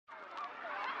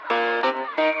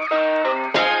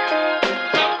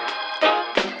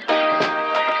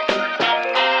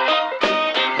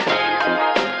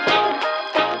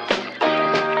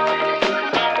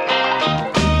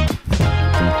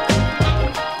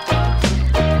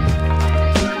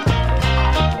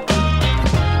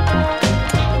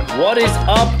What is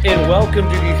up, and welcome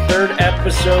to the third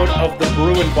episode of the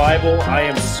Bruin Bible. I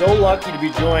am so lucky to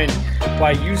be joined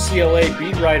by UCLA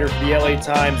beat writer for the LA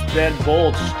Times, Ben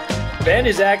Bolch. Ben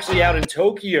is actually out in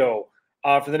Tokyo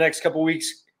for the next couple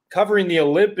weeks covering the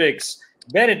Olympics.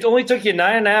 Ben, it only took you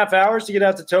 9.5 hours to get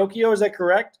out to Tokyo. Is that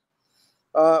correct?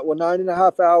 Well,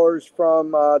 9.5 hours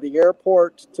from the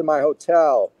airport to my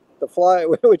hotel. The flight,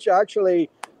 which actually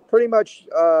pretty much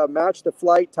matched the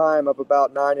flight time of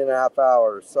about 9.5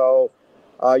 hours. So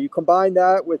you combine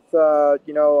that with, I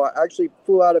actually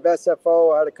flew out of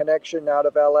SFO. I had a connection out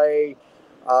of LA.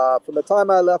 From the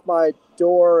time I left my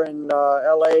door in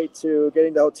LA to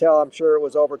getting to the hotel, I'm sure it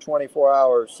was over 24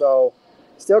 hours. So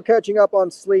still catching up on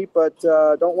sleep, but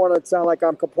don't want to sound like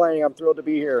I'm complaining. I'm thrilled to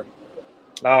be here.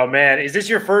 Oh, man. Is this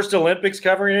your first Olympics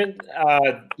covering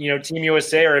it, Team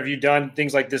USA, or have you done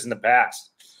things like this in the past?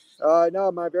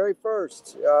 No, my very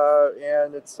first,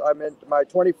 and I'm in my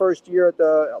 21st year at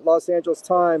the Los Angeles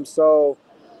Times, so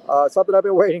something I've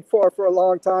been waiting for a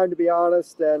long time, to be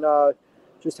honest, and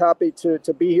just happy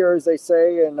to be here, as they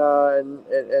say, and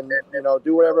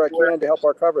do whatever I can to help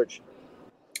our coverage.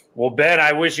 Well, Ben,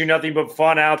 I wish you nothing but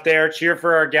fun out there. Cheer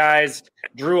for our guys.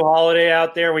 Drew Holiday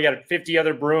out there. We got 50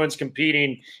 other Bruins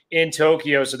competing in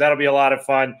Tokyo, so that'll be a lot of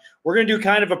fun. We're going to do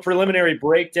kind of a preliminary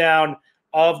breakdown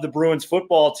of the Bruins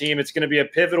football team. It's going to be a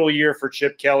pivotal year for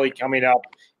Chip Kelly coming up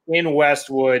in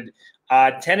Westwood.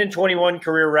 10-21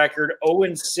 career record,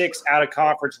 0-6 out of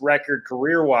conference record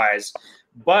career-wise.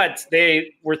 But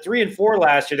they were 3-4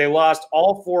 last year. They lost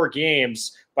all 4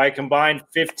 games by a combined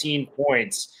 15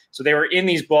 points. So they were in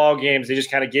these ball games. They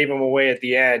just kind of gave them away at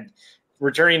the end,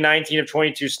 returning 19 of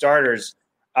 22 starters.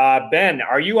 Ben,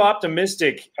 are you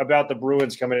optimistic about the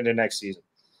Bruins coming into next season?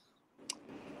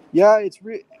 Yeah,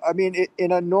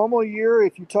 in a normal year,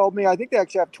 if you told me, I think they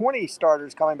actually have 20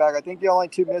 starters coming back. I think the only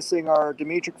 2 missing are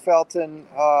Dimitri Felton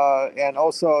and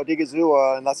also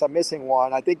Digizua, unless I'm missing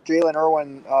one. I think Jalen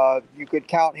Irwin, you could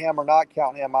count him or not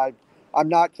count him. I'm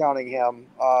not counting him.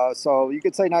 So you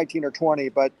could say 19 or 20.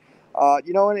 But,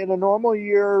 in a normal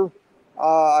year,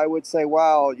 I would say,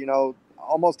 wow,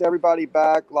 almost everybody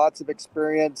back, lots of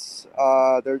experience.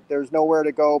 There's nowhere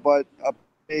to go but a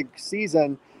big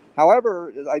season.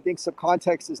 However, I think some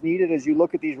context is needed as you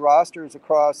look at these rosters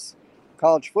across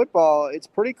college football. It's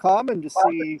pretty common to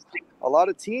see a lot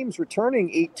of teams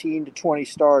returning 18 to 20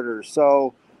 starters.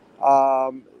 So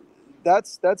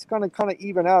that's going to kind of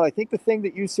even out. I think the thing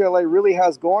that UCLA really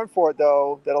has going for it,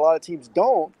 though, that a lot of teams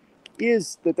don't,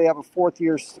 is that they have a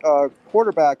fourth-year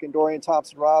quarterback in Dorian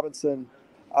Thompson-Robinson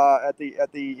at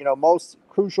the most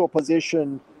crucial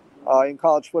position in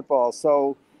college football.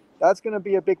 So that's going to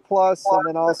be a big plus. And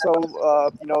then also,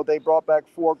 they brought back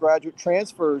 4 graduate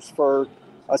transfers for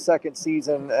a second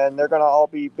season, and they're going to all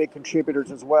be big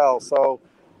contributors as well. So,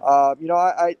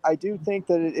 I do think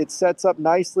that it sets up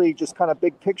nicely, just kind of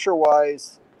big picture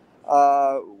wise,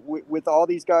 with all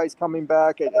these guys coming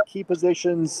back at key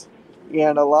positions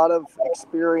and a lot of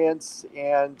experience,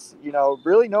 and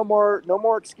really no more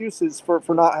excuses for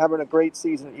not having a great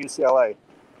season at UCLA.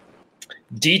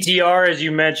 DTR, as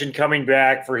you mentioned, coming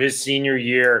back for his senior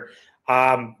year,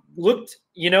 looked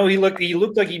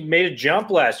like he made a jump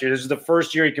last year. This is the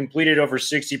first year he completed over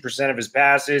 60% of his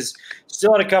passes.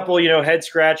 Still had a couple,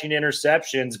 head-scratching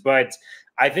interceptions, but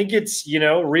I think it's,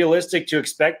 realistic to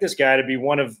expect this guy to be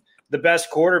one of the best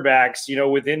quarterbacks,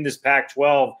 within this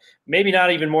Pac-12. Maybe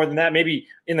not even more than that, maybe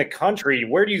in the country.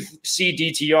 Where do you see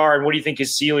DTR, and what do you think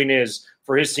his ceiling is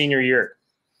for his senior year?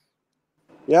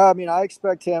 Yeah, I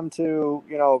expect him to,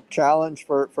 challenge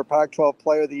for Pac-12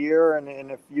 Player of the Year,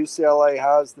 and if UCLA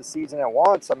has the season it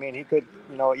wants, he could,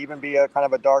 even be a kind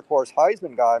of a dark horse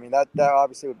Heisman guy. That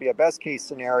obviously would be a best case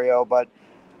scenario, but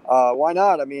why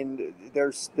not?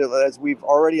 There's, as we've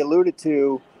already alluded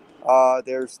to,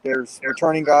 there's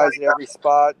returning guys at every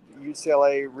spot.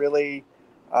 UCLA really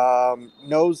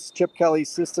knows Chip Kelly's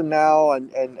system now,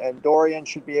 and Dorian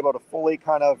should be able to fully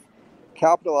kind of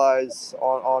capitalize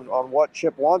on what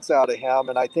Chip wants out of him.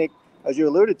 And I think, as you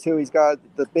alluded to, he's got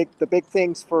the big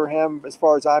things for him, as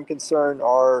far as I'm concerned,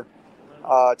 are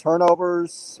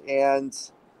turnovers and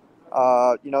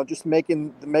just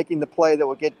making the play that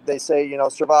will get, they say,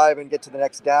 survive and get to the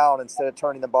next down instead of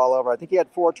turning the ball over. I think he had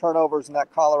 4 turnovers in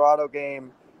that Colorado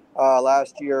game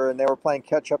last year, and they were playing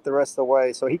catch up the rest of the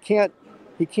way. So he can't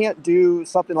do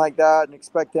something like that and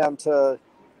expect them to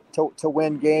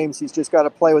win games. He's just got to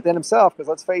play within himself, because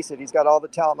let's face it, he's got all the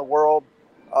talent in the world,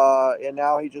 and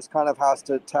now he just kind of has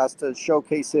to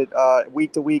showcase it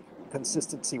week to week,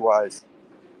 consistency wise.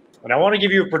 And I want to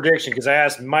give you a prediction, because I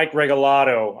asked Mike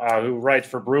Regalado, who writes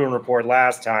for Bruin Report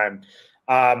last time.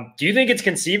 Do you think it's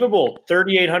conceivable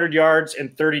 3,800 yards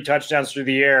and 30 touchdowns through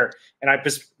the air? And I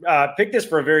picked this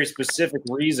for a very specific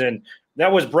reason.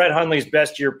 That was Brett Hundley's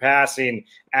best year passing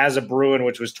as a Bruin,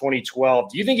 which was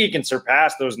 2012. Do you think he can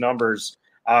surpass those numbers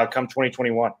come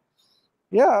 2021?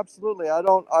 Yeah, absolutely. I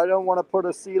don't want to put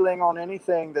a ceiling on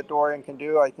anything that Dorian can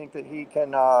do. I think that he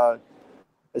can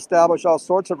establish all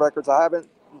sorts of records. I haven't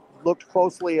looked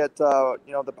closely at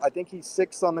I think he's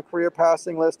 6th on the career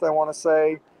passing list, I want to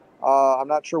say. I'm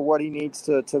not sure what he needs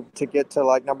to get to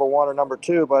like number 1 or number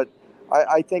 2, but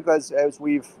I think as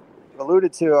we've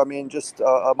alluded to, I mean, just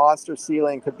a monster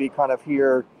ceiling could be kind of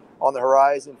here on the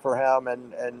horizon for him,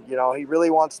 and he really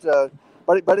wants to.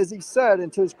 But as he said,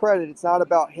 and to his credit, it's not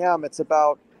about him. It's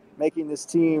about making this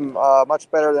team much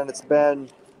better than it's been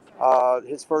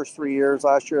his first 3 years.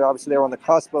 Last year, obviously, they were on the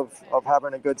cusp of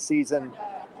having a good season.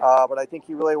 But I think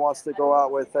he really wants to go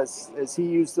out with, as he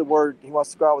used the word, he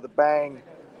wants to go out with a bang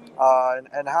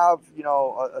and have,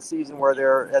 a season where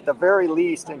they're at the very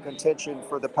least in contention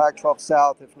for the Pac-12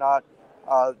 South, if not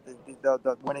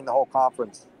the winning the whole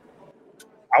conference.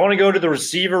 I want to go to the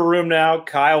receiver room now.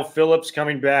 Kyle Phillips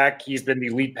coming back. He's been the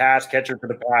elite pass catcher for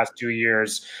the past 2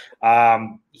 years.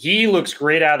 He looks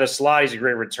great out of the slot. He's a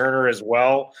great returner as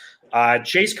well.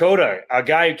 Chase Cota, a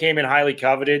guy who came in highly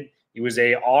coveted. He was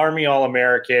a Army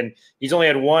All-American. He's only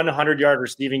had 100-yard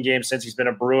receiving game since he's been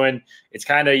a Bruin. It's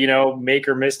kind of, make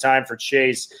or miss time for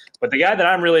Chase. But the guy that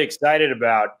I'm really excited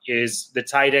about is the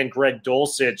tight end Greg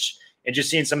Dulcich, and just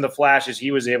seeing some of the flashes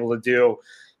he was able to do.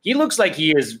 He looks like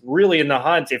he is really in the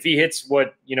hunt if he hits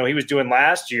what he was doing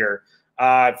last year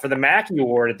for the Mackey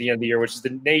Award at the end of the year, which is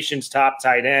the nation's top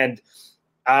tight end.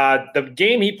 The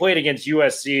game he played against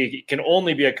USC can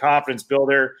only be a confidence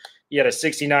builder. He had a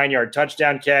 69-yard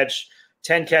touchdown catch,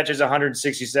 10 catches,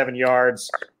 167 yards.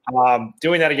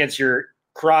 Doing that against your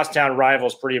crosstown rival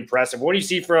is pretty impressive. What do you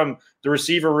see from the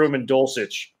receiver room and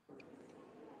Dulcich?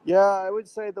 Yeah, I would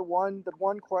say the one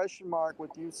question mark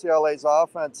with UCLA's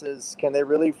offense is, can they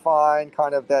really find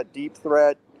kind of that deep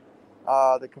threat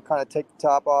that can kind of take the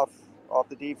top off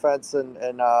the defense and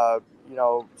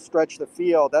stretch the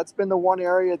field? That's been the one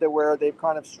area where they've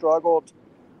kind of struggled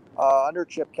under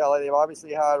Chip Kelly. They've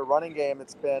obviously had a running game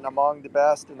that's been among the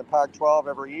best in the Pac-12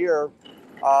 every year,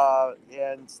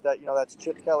 and that's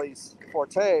Chip Kelly's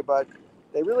forte. But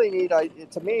they really need,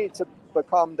 to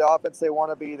become the offense they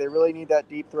want to be, they really need that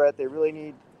deep threat. They really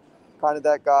need kind of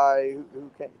that guy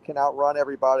who can outrun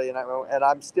everybody. And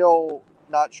I'm still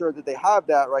not sure that they have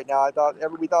that right now.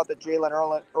 We thought that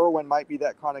Jalen Irwin might be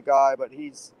that kind of guy, but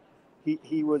he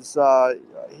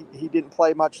didn't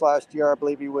play much last year. I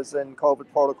believe he was in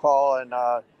COVID protocol and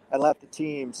left the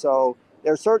team. So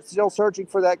they're still searching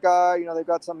for that guy. They've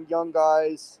got some young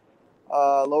guys,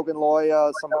 Logan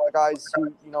Loya, some other guys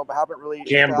who haven't really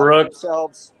Cam Brooks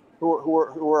themselves, who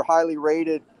were highly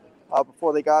rated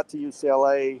before they got to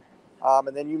UCLA.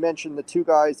 And then you mentioned the two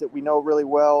guys that we know really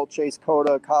well, Chase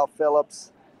Cota, Kyle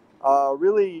Phillips.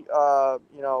 Really,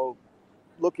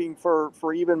 looking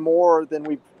for even more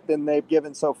than they've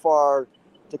given so far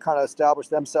to kind of establish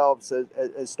themselves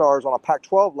as stars on a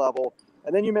Pac-12 level.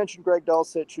 And then you mentioned Greg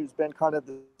Dulcich, who's been kind of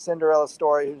the Cinderella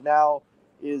story, who now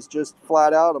is just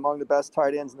flat out among the best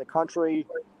tight ends in the country.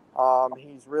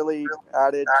 He's really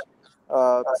added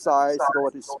size to go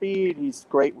with his speed. He's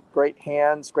great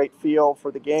hands, great feel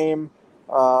for the game.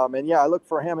 And yeah, I look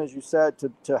for him, as you said,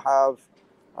 to have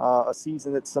a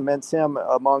season that cements him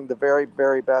among the very,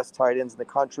 very best tight ends in the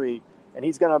country. And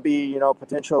he's going to be,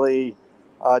 potentially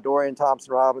Dorian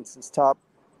Thompson-Robinson's top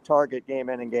target game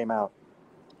in and game out.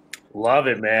 Love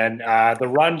it, man. The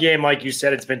run game, like you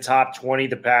said, it's been top 20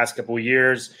 the past couple of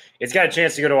years. It's got a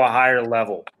chance to go to a higher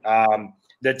level.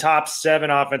 The top 7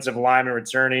 offensive linemen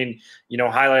returning,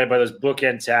 highlighted by those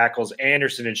bookend tackles,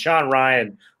 Anderson and Sean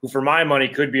Ryan, who for my money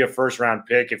could be a first-round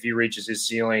pick if he reaches his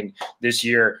ceiling this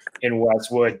year in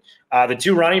Westwood. The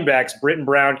 2 running backs, Britton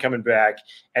Brown coming back,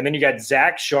 and then you got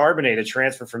Zach Charbonnet, the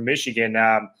transfer from Michigan.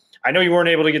 I know you weren't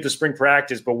able to get to spring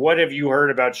practice, but what have you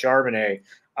heard about Charbonnet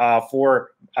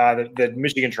for the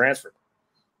Michigan transfer?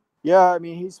 Yeah, I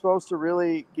mean, he's supposed to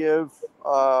really give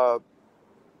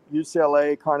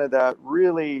UCLA kind of that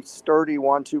really sturdy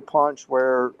 1-2 punch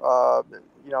where,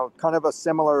 kind of a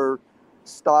similar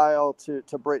style to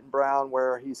Britton Brown,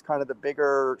 where he's kind of the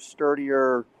bigger,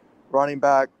 sturdier running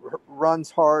back, runs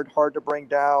hard to bring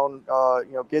down,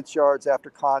 gets yards after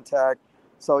contact.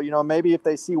 So, maybe if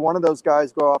they see one of those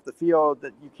guys go off the field,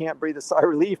 that you can't breathe a sigh of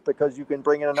relief because you can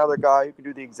bring in another guy who can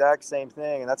do the exact same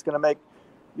thing. And that's going to make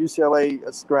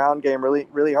UCLA's ground game really,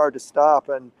 really hard to stop.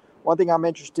 And one thing I'm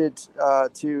interested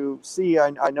to see,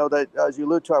 I know that, as you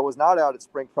allude to, I was not out at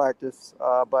spring practice,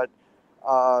 but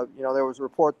There was a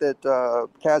report that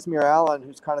Casimir Allen,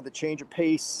 who's kind of the change of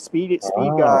pace speed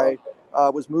Oh. guy,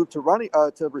 was moved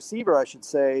to receiver, I should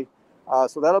say.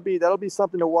 So that'll be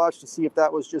something to watch to see if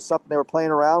that was just something they were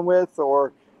playing around with,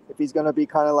 or if he's going to be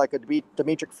kind of like a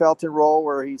Demetric Felton role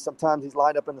where sometimes he's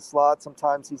lined up in the slot,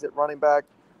 sometimes he's at running back.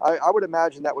 I would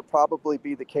imagine that would probably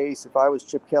be the case if I was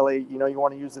Chip Kelly. You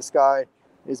want to use this guy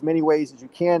as many ways as you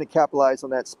can to capitalize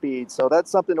on that speed. So that's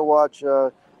something to watch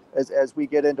as we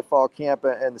get into fall camp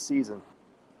and the season.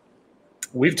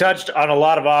 We've touched on a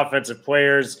lot of offensive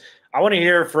players. I want to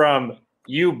hear from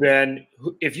you, Ben.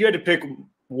 If you had to pick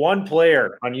one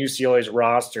player on UCLA's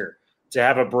roster to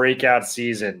have a breakout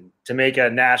season, to make a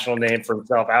national name for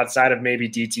himself outside of maybe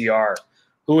DTR,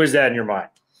 who is that in your mind?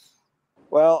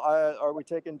 Well, are we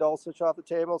taking Dulcich off the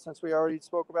table since we already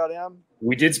spoke about him?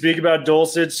 We did speak about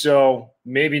Dulcich, so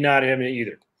maybe not him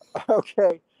either.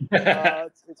 Okay.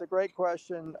 It's a great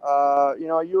question.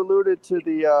 You alluded to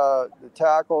the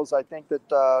tackles. I think that,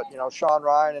 Sean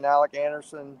Ryan and Alec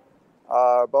Anderson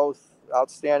are both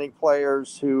outstanding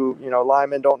players who,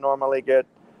 linemen don't normally get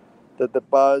the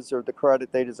buzz or the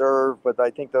credit they deserve. But I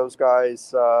think those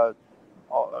guys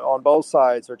on both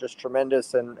sides are just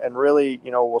tremendous and really,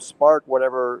 will spark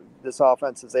whatever this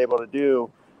offense is able to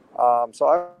do.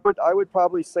 So I would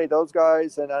probably say those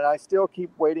guys, and I still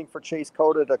keep waiting for Chase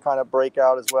Cota to kind of break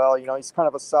out as well. He's kind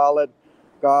of a solid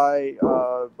guy,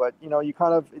 but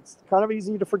it's kind of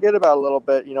easy to forget about a little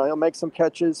bit. He'll make some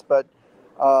catches, but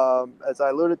as I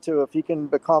alluded to, if he can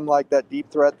become like that deep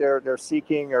threat they're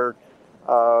seeking, or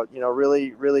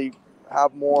really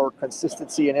have more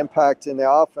consistency and impact in the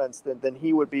offense, then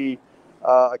he would be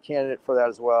a candidate for that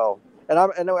as well.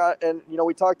 And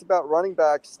we talked about running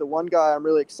backs. The one guy I'm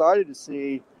really excited to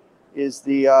see is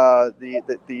the I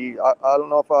don't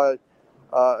know if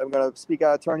I'm going to speak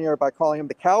out of turn here by calling him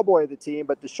the cowboy of the team,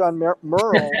 but Deshaun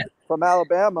Merle from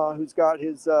Alabama, who's got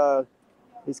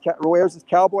wears his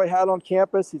cowboy hat on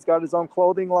campus. He's got his own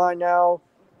clothing line now.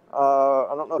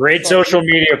 I don't know. Great social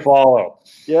media follow.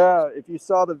 Yeah, if you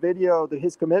saw the video,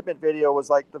 his commitment video was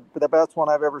like the best one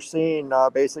I've ever seen.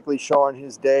 Basically showing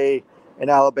his day in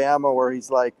Alabama, where he's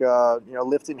like,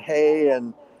 lifting hay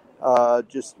and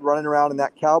just running around in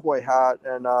that cowboy hat.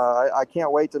 And I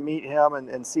can't wait to meet him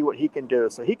and see what he can do.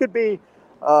 So he could be,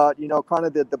 kind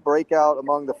of the breakout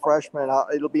among the freshmen.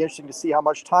 It'll be interesting to see how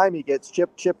much time he gets.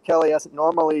 Chip Kelly hasn't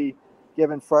normally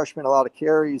given freshmen a lot of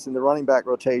carries in the running back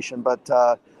rotation,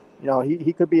 but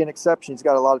he could be an exception. He's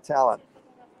got a lot of talent.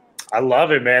 I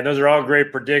love it, man. Those are all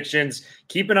great predictions.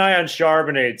 Keep an eye on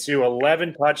Charbonnet, too.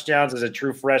 11 touchdowns as a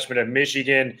true freshman at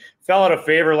Michigan. Fell out of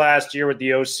favor last year with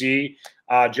the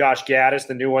OC, Josh Gaddis,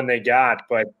 the new one they got.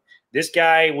 But this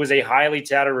guy was a highly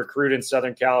touted recruit in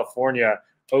Southern California,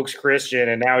 Oaks Christian,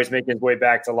 and now he's making his way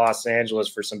back to Los Angeles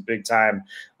for some big-time,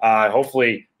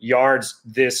 hopefully, yards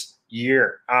this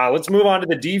year. Let's move on to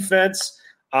the defense.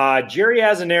 Jerry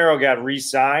Azzinaro got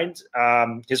re-signed.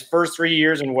 His first 3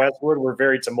 years in Westwood were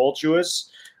very tumultuous,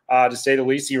 to say the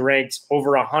least. He ranked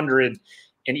over 100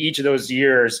 in each of those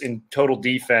years in total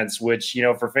defense, which,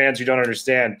 for fans who don't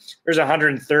understand, there's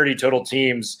 130 total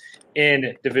teams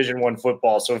in Division I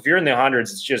football. So if you're in the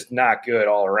hundreds, it's just not good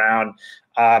all around.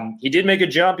 He did make a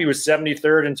jump. He was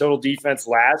 73rd in total defense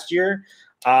last year.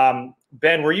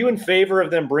 Ben, were you in favor of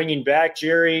them bringing back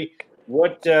Jerry?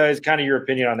 What is kind of your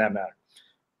opinion on that matter?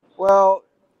 Well,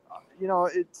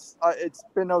 it's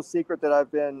been no secret that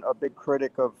I've been a big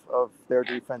critic of their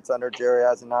defense under Jerry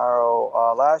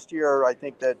Azzinaro. Last year, I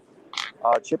think that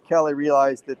Chip Kelly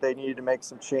realized that they needed to make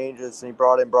some changes, and he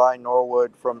brought in Brian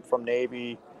Norwood from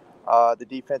Navy, the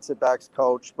defensive backs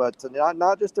coach, but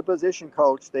not just a position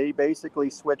coach. They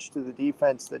basically switched to the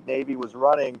defense that Navy was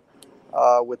running,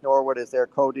 with Norwood as their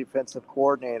co-defensive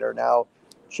coordinator. Now,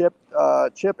 Chip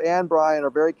and Brian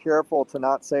are very careful to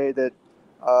not say that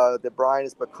Brian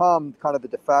has become kind of the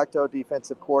de facto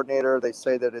defensive coordinator. They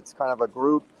say that it's kind of a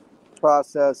group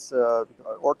process,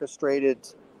 orchestrated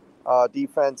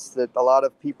defense that a lot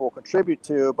of people contribute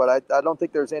to. But I don't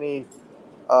think there's any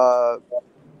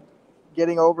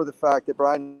getting over the fact that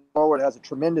Brian Norwood has a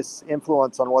tremendous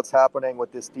influence on what's happening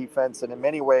with this defense. And in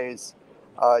many ways,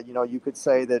 you could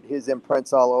say that his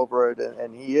imprint's all over it.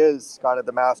 And he is kind of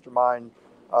the mastermind,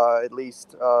 at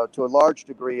least to a large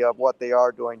degree, of what they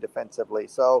are doing defensively.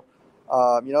 So,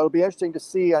 it'll be interesting to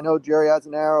see. I know Jerry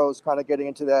Azzinaro is kind of getting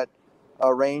into that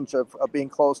range of being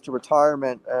close to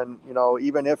retirement. And,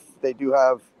 even if they do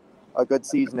have a good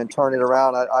season and turn it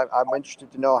around, I'm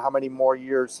interested to know how many more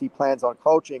years he plans on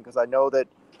coaching, because I know that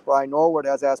Brian Norwood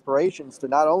has aspirations to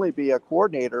not only be a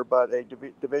coordinator, but a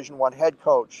Division I head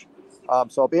coach. So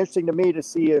it'll be interesting to me to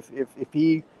see if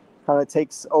he kind of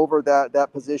takes over that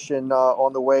position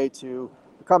on the way to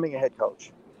becoming a head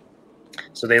coach.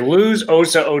 So they lose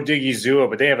Osa Odigizua,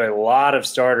 but they have a lot of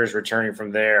starters returning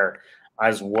from there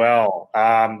as well.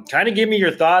 Kind of give me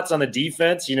your thoughts on the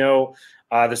defense.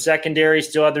 The secondary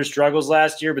still had their struggles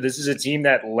last year, but this is a team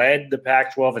that led the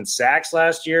Pac-12 in sacks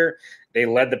last year. They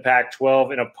led the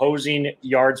Pac-12 in opposing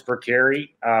yards per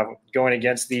carry, going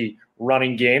against the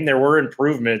running game. There were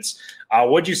improvements.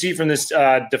 What did you see from this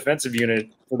defensive unit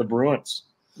for the Bruins?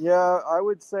 Yeah, I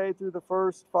would say through the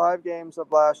first 5 games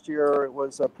of last year, it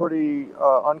was a pretty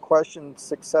unquestioned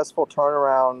successful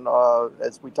turnaround,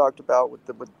 as we talked about with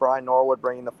Brian Norwood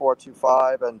bringing the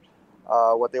 4-2-5 and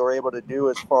what they were able to do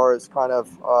as far as kind of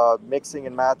mixing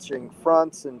and matching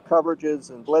fronts and coverages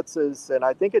and blitzes. And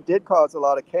I think it did cause a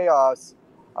lot of chaos.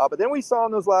 But then we saw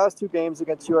in those last 2 games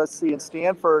against USC and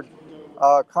Stanford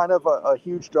kind of a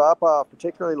huge drop-off,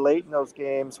 particularly late in those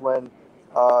games when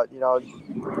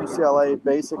UCLA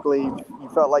basically, you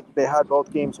felt like they had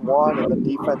both games won and the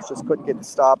defense just couldn't get the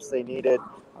stops they needed,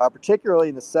 particularly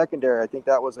in the secondary. I think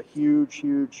that was a huge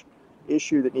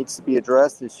issue that needs to be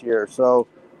addressed this year. So,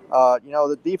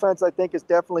 the defense, I think, is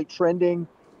definitely trending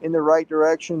in the right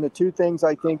direction. The 2 things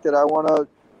I think that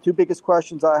 2 biggest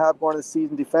questions I have going to the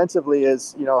season defensively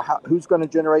is, who's going to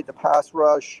generate the pass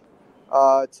rush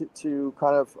to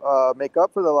kind of make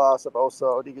up for the loss of Osa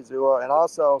Odigizua, and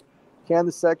also, can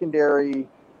the secondary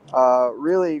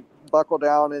really buckle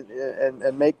down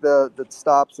and make the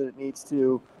stops that it needs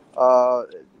to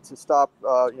stop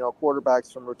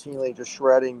quarterbacks from routinely just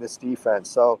shredding this defense?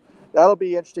 So that'll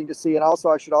be interesting to see. And also,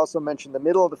 I should also mention the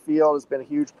middle of the field has been a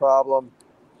huge problem.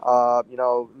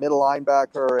 Middle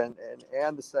linebacker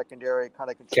and the secondary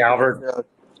kind of contribute to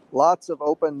lots of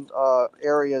open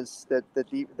areas that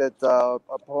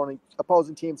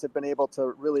opposing teams have been able to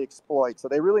really exploit. So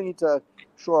they really need to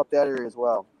shore up that area as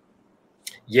well.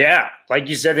 Yeah, like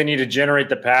you said, they need to generate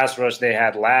the pass rush they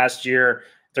had last year.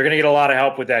 They're going to get a lot of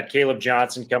help with that. Caleb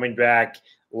Johnson coming back,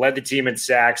 led the team in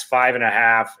sacks,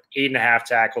 5.5, 8.5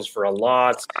 tackles for a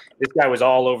loss. This guy was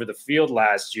all over the field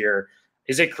last year.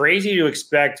 Is it crazy to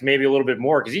expect maybe a little bit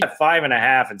more? Because he had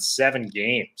 5.5 in 7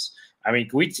 games. I mean,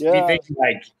 can we be thinking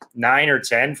like 9 or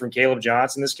 10 from Caleb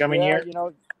Johnson this coming year? As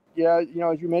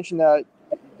you mentioned that,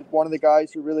 one of the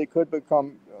guys who really could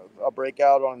become a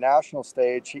breakout on a national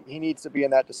stage, he needs to be in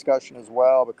that discussion as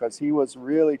well, because he was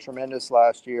really tremendous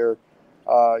last year,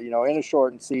 in a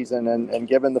shortened season and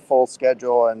given the full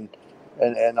schedule and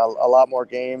a lot more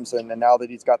games. And now that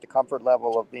he's got the comfort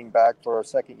level of being back for a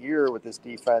second year with this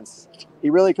defense, he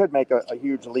really could make a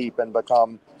huge leap and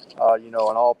become, an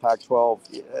all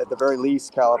Pac-12, at the very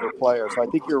least, caliber player. So I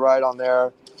think you're right on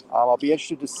there. I'll be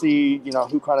interested to see,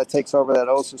 who kind of takes over that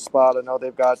Osa spot. I know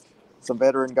they've got some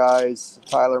veteran guys,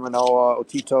 Tyler Manoa,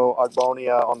 Otito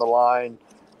Agbonia on the line.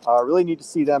 Really need to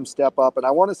see them step up. And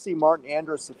I want to see Martin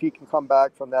Andrus, if he can come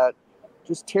back from that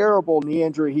just terrible knee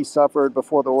injury he suffered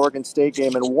before the Oregon State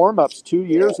game in warm-ups 2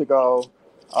 years ago.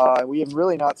 We have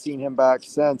really not seen him back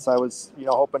since. I was,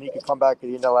 hoping he could come back at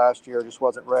the end of last year, just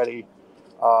wasn't ready.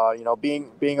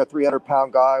 Being a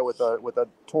 300-pound guy with a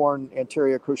torn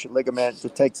anterior cruciate ligament,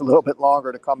 it takes a little bit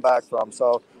longer to come back from.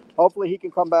 So hopefully he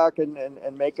can come back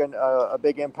and make a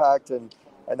big impact, and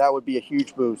that would be a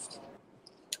huge boost.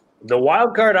 The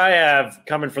wild card I have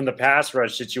coming from the pass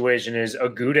rush situation is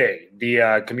Agude,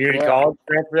 the community college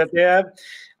transfer that they have.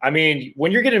 I mean,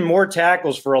 when you're getting more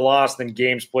tackles for a loss than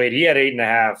games played, he had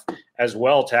 8.5 as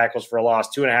well tackles for a loss,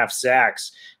 2.5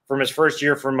 sacks from his first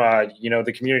year from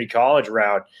the community college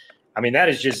route. I mean, that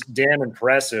is just damn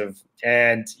impressive.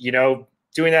 And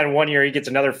doing that in 1 year, he gets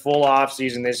another full off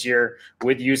season this year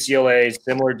with UCLA,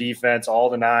 similar defense,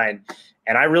 all the 9.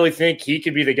 And I really think he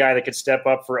could be the guy that could step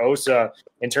up for Osa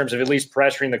in terms of at least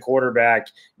pressuring the quarterback,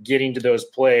 getting to those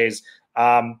plays.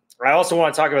 I also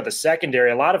want to talk about the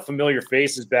secondary. A lot of familiar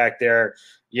faces back there,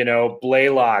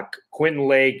 Blaylock, Quentin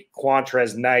Lake,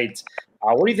 Quantrez Knight.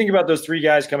 What do you think about those 3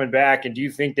 guys coming back? And do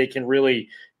you think they can really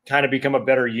kind of become a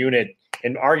better unit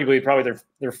and arguably probably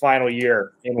their final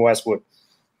year in Westwood?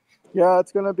 Yeah,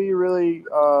 it's going to be really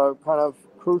kind of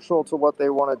crucial to what they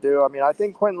want to do. I mean, I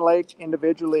think Quentin Lake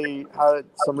individually had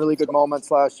some really good moments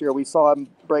last year. We saw him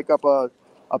break up a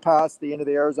pass at the end of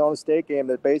the Arizona State game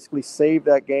that basically saved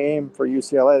that game for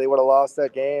UCLA. They would have lost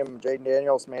that game. Jaden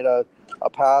Daniels made a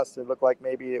pass. It looked like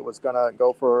maybe it was going to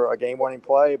go for a game-winning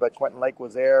play, but Quentin Lake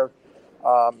was there.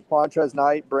 Quantrez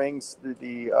Knight brings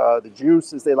the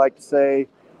juice, as they like to say.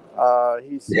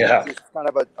 He's kind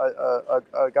of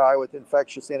a guy with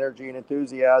infectious energy and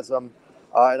enthusiasm.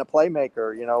 And a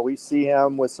playmaker. We see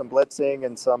him with some blitzing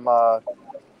and some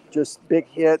just big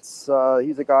hits.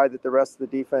 He's a guy that the rest of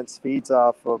the defense feeds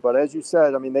off of. But as you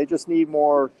said, I mean, they just need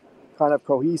more kind of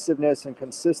cohesiveness and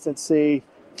consistency.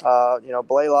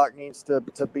 Blaylock needs to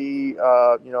be,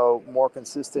 more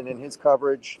consistent in his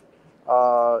coverage.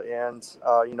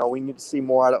 We need to see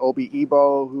more out of Obi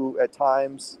Ebo, who at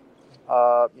times,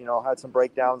 had some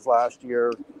breakdowns last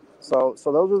year. So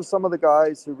those are some of the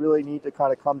guys who really need to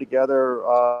kind of come together.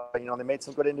 They made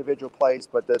some good individual plays,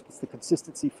 but it's the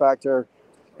consistency factor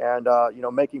and,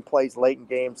 making plays late in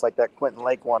games like that Quentin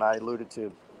Lake one I alluded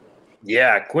to.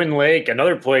 Yeah, Quinn Lake.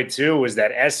 Another play, too, was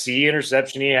that SC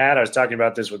interception he had. I was talking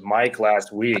about this with Mike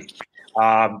last week.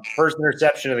 First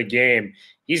interception of the game.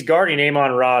 He's guarding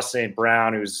Amon-Ra St.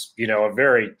 Brown, who's, a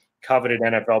very coveted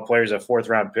NFL player, he's a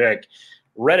fourth-round pick.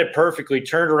 Read it perfectly,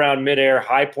 turned around midair,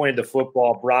 high-pointed the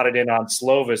football, brought it in on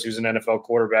Slovis, who's an NFL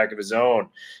quarterback of his own.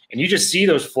 And you just see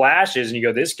those flashes, and you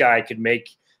go, this guy could make,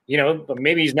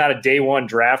 maybe he's not a day-one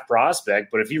draft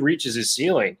prospect, but if he reaches his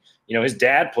ceiling – his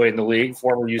dad played in the league,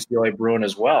 former UCLA Bruin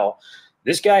as well.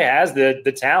 This guy has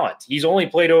the talent. He's only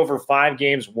played over 5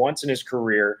 games once in his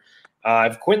career.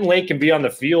 If Quentin Lake can be on the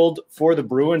field for the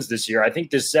Bruins this year, I think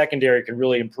this secondary can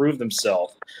really improve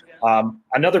themselves.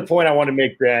 Another point I want to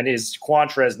make, Ben, is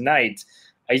Quantrez Knight.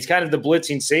 He's kind of the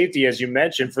blitzing safety, as you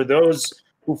mentioned. For those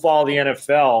who follow the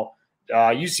NFL,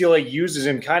 UCLA uses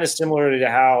him kind of similar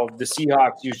to how the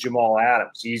Seahawks use Jamal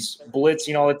Adams. He's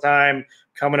blitzing all the time,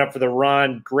 coming up for the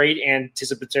run, great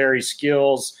anticipatory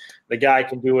skills. The guy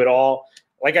can do it all.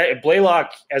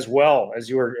 Blaylock as well, as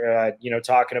you were,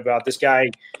 talking about. This guy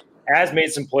has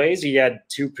made some plays. He had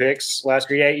 2 picks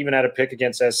last year. He even had a pick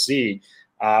against SC.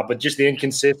 But just the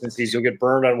inconsistencies, you'll get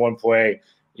burned on one play,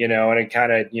 and it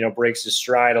kind of, breaks his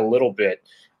stride a little bit.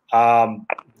 I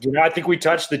think we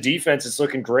touched the defense. It's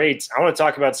looking great. I want to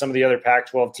talk about some of the other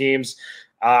Pac-12 teams.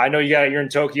 I know you're in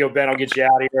Tokyo, Ben. I'll get you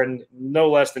out of here in no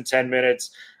less than 10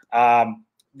 minutes.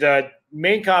 The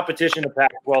main competition of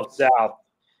Pac-12 South,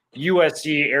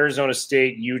 USC, Arizona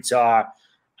State, Utah.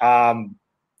 Keaton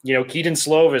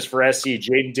Slovis for SC,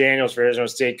 Jaden Daniels for Arizona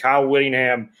State, Kyle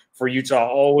Whittingham for Utah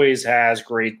always has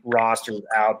great rosters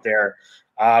out there.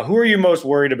 Who are you most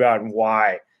worried about and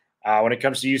why when it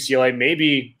comes to UCLA?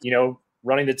 Maybe,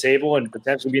 running the table and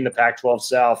potentially being the Pac-12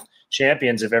 South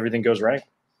champions if everything goes right.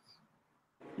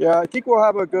 Yeah, I think we'll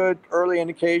have a good early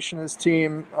indication of this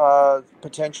team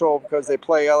potential because they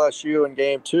play LSU in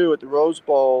Game 2 at the Rose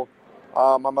Bowl.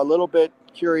 I'm a little bit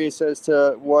curious as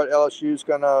to what LSU is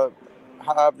going to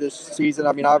have this season.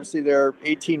 I mean, obviously they're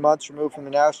 18 months removed from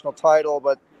the national title,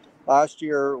 but last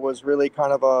year was really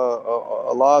kind of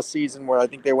a lost season where I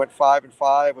think they went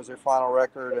 5-5 was their final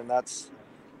record, and that's,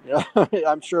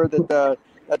 I'm sure that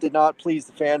that did not please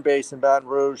the fan base in Baton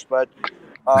Rouge, but.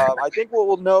 I think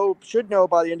should know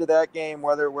by the end of that game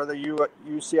whether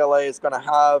UCLA is going to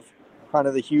have kind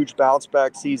of the huge bounce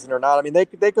back season or not. I mean,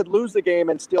 they could lose the game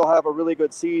and still have a really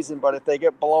good season, but if they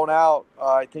get blown out,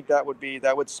 I think that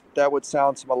would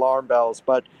sound some alarm bells.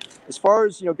 But as far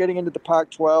as getting into the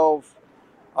Pac-12,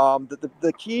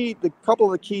 the couple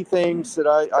of the key things that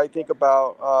I think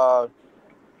about,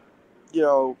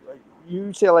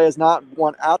 UCLA has not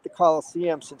won at the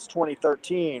Coliseum since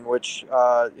 2013, which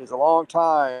is a long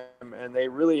time, and they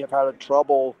really have had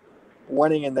trouble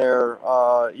winning in there.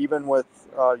 Even with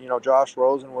Josh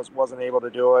Rosen wasn't able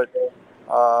to do it,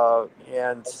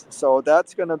 and so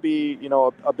that's going to be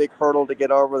a big hurdle to get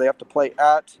over. They have to play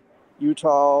at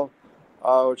Utah,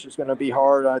 which is going to be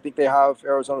hard. I think they have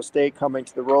Arizona State coming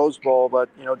to the Rose Bowl,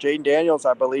 but Jaden Daniels,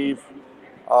 I believe.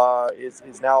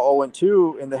 Is now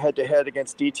 0-2 in the head-to-head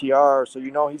against DTR, so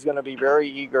he's going to be very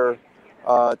eager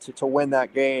to win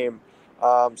that game.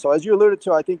 So as you alluded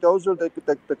to, I think those are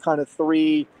the kind of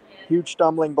 3 huge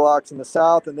stumbling blocks in the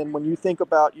South. And then when you think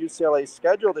about UCLA's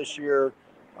schedule this year,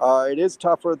 it is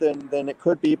tougher than it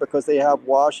could be because they have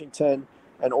Washington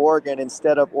and Oregon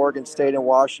instead of Oregon State and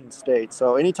Washington State.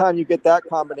 So anytime you get that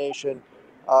combination,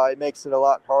 it makes it a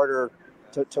lot harder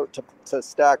to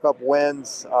stack up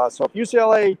wins. So if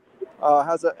UCLA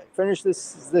finish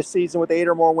this season with 8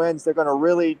 or more wins, they're going to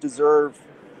really deserve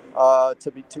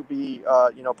to be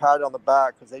patted on the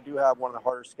back because they do have one of the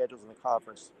harder schedules in the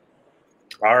conference.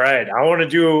 All right, I want to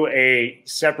do a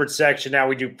separate section now.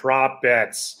 We do prop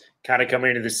bets kind of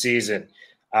coming into the season.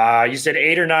 You said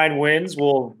 8 or 9 wins.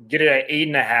 We'll get it at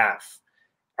 8.5.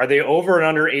 Are they over and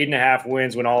under 8.5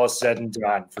 wins when all is said and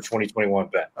done for 2021,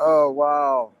 Ben? Oh,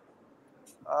 wow.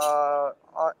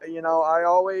 I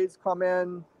always come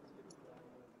in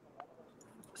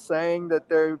saying that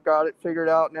they've got it figured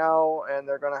out now and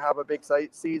they're going to have a big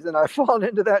season. I've fallen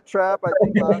into that trap, I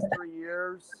think, last 3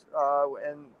 years.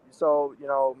 And so,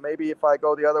 maybe if I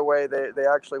go the other way, they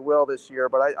actually will this year.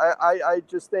 But I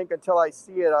just think until I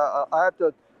see it, I have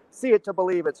to see it to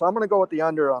believe it. So I'm going to go with the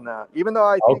under on that. Even though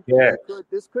I think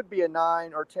this could be a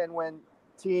 9 or 10 win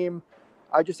team,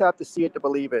 I just have to see it to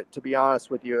believe it, to be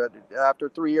honest with you, after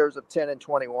 3 years of 10 and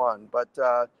 21. But so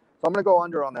I'm going to go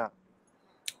under on that.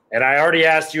 And I already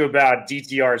asked you about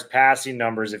DTR's passing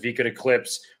numbers, if he could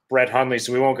eclipse Brett Hundley,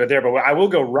 so we won't go there. But I will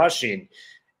go rushing.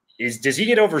 Does he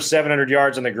get over 700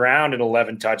 yards on the ground and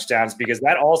 11 touchdowns? Because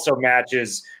that also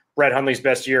matches Brett Hundley's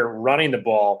best year running the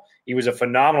ball. He was a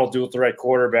phenomenal dual-threat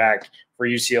quarterback for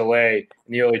UCLA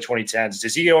in the early 2010s.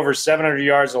 Does he get over 700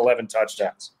 yards and 11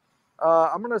 touchdowns?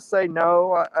 I'm going to say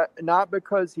no, not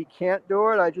because he can't do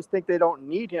it. I just think they don't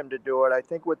need him to do it. I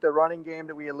think with the running game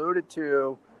that we alluded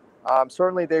to,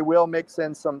 certainly they will mix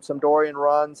in some Dorian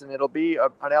runs, and it'll be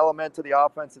an element to the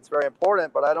offense that's very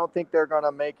important, but I don't think they're going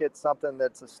to make it something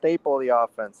that's a staple of the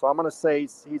offense. So I'm going to say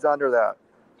he's under that.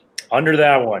 Under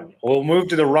that one. We'll move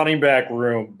to the running back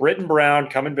room. Britton Brown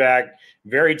coming back,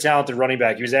 very talented running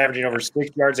back. He was averaging over 6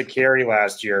 yards a carry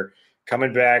last year,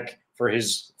 coming back for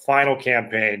his final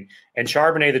campaign. And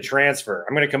Charbonnet, the transfer.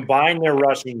 I'm going to combine their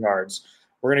rushing yards.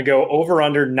 We're going to go over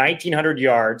under 1,900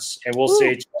 yards, and we'll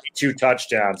say 22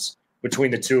 touchdowns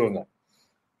between the two of them.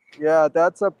 Yeah,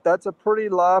 that's a pretty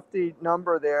lofty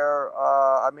number there.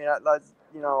 I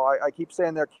keep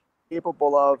saying they're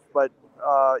capable of, but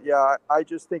I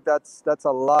just think that's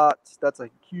a lot. That's a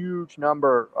huge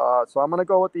number. So I'm going to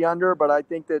go with the under, but I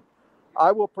think that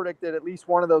I will predict that at least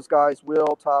one of those guys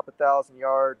will top 1,000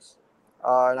 yards.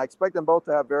 And I expect them both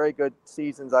to have very good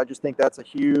seasons. I just think that's a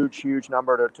huge, huge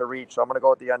number to reach. So I'm going to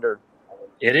go with the under.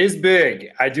 It is big.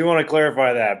 I do want to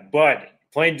clarify that. But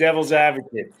playing devil's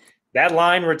advocate, that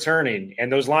line returning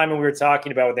and those linemen we were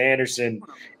talking about with Anderson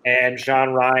and Sean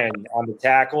Ryan on the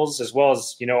tackles, as well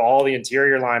as, all the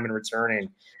interior linemen returning.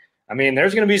 I mean,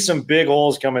 there's going to be some big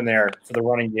holes coming there for the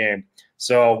running game.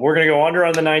 So we're going to go under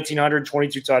on the 1,900,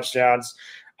 22 touchdowns.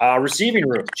 Receiving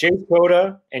room, Chase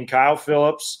Cota and Kyle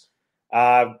Phillips.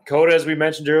 Cota, as we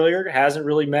mentioned earlier, hasn't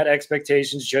really met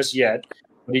expectations just yet,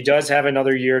 but he does have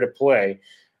another year to play.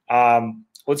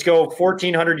 Let's go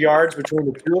 1,400 yards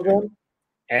between the two of them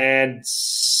and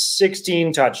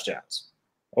 16 touchdowns.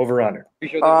 Over under.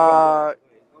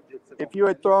 If you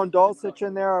had thrown Dulcich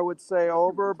in there, I would say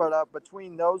over, but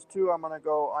between those two, I'm going to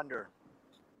go under.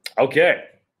 Okay,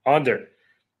 under.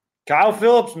 Kyle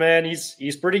Phillips, man,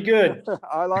 he's pretty good.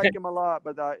 I like him a lot,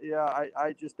 but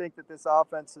I just think that this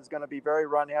offense is going to be very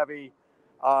run heavy,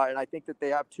 and I think that they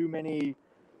have too many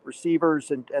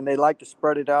receivers and they like to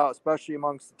spread it out, especially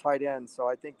amongst the tight ends. So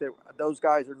I think that those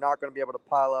guys are not going to be able to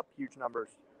pile up huge numbers.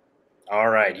 All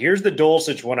right, here's the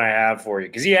Dulcich one I have for you,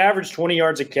 because he averaged 20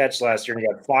 yards a catch last year and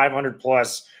he got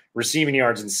 500-plus receiving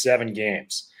yards in 7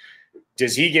 games.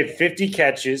 Does he get 50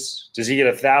 catches? Does he get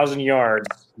 1,000 yards?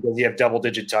 Does he have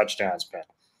double-digit touchdowns, Ben?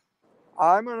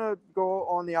 I'm going to go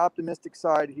on the optimistic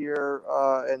side here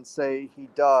and say he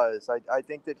does. I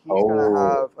think that he's going to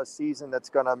have a season that's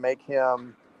going to make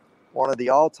him one of the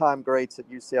all-time greats at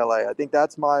UCLA. I think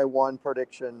that's my one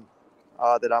prediction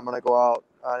that I'm going to go out.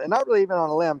 And not really even on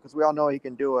a limb, because we all know he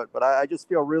can do it. But I just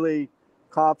feel really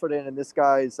confident in this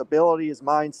guy's ability, his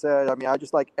mindset. I mean, I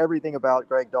just like everything about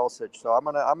Greg Dulcich. So I'm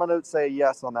gonna say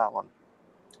yes on that one.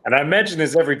 And I mention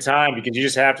this every time because you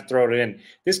just have to throw it in.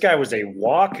 This guy was a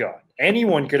walk-on.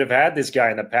 Anyone could have had this guy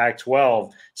in the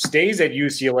Pac-12. Stays at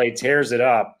UCLA, tears it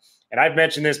up. And I've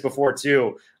mentioned this before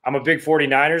too. I'm a big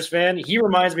 49ers fan. He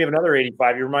reminds me of another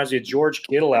 85. He reminds me of George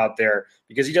Kittle out there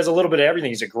because he does a little bit of everything.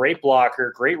 He's a great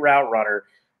blocker, great route runner,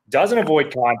 doesn't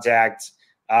avoid contact,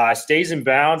 stays in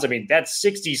bounds. I mean, that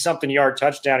 60-something yard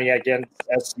touchdown he had against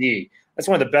SC, that's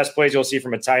one of the best plays you'll see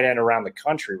from a tight end around the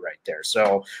country right there.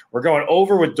 So we're going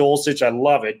over with Dulcich. I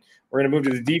love it. We're going to move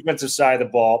to the defensive side of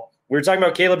the ball. We were talking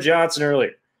about Caleb Johnson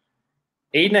earlier.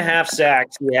 8.5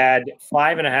 sacks. He had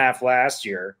 5.5 last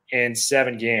year in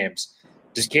 7 games.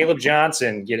 Does Caleb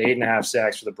Johnson get 8.5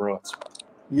 sacks for the Bruins?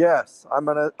 Yes,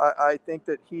 I think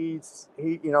that he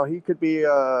could be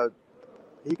a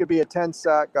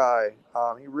 10-sack guy.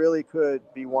 He really could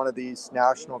be one of these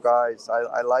national guys.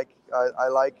 I like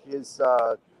his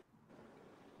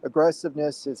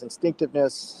aggressiveness, his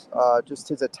instinctiveness, just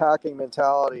his attacking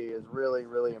mentality is really,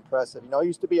 really impressive. He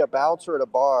used to be a bouncer at a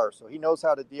bar, so he knows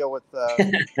how to deal with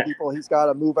people he's got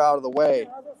to move out of the way.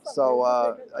 So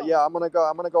I'm gonna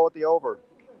go with the over.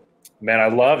 Man, I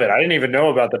love it. I didn't even know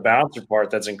about the bouncer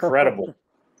part. That's incredible.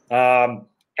 And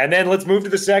then let's move to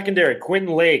the secondary.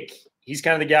 Quentin Lake, He's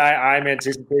kind of the guy I'm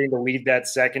anticipating to lead that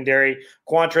secondary.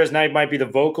 Quantrez Knight might be the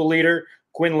vocal leader.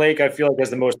 Quinn Lake, I feel like, has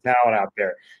the most talent out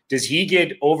there. Does he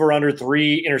get over under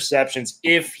 3 interceptions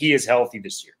if he is healthy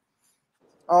this year?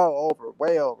 Oh, over,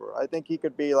 way over. I think he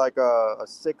could be like a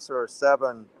 6 or a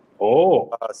 7.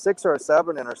 Oh, 6 or a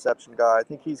 7 interception guy. I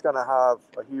think he's going to have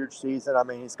a huge season. I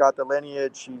mean, he's got the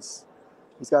lineage. He's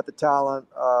got the talent.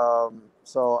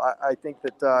 So I think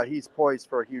that he's poised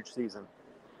for a huge season.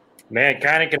 man,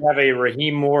 kind of could have a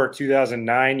Raheem Moore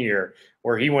 2009 year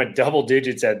where he went double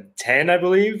digits at 10, I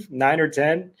believe, 9 or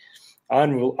 10.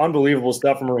 Unbelievable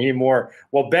stuff from Raheem Moore.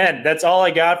 Well, Ben, that's all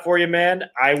I got for you, man.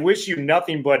 I wish you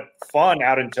nothing but fun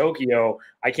out in Tokyo.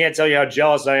 I can't tell you how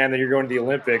jealous I am that you're going to the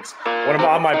Olympics. One of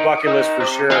on my bucket list for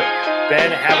sure. Ben,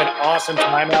 have an awesome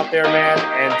time out there, man,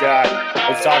 and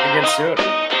let's talk again soon.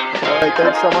 All right,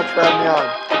 thanks so much for having me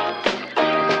on.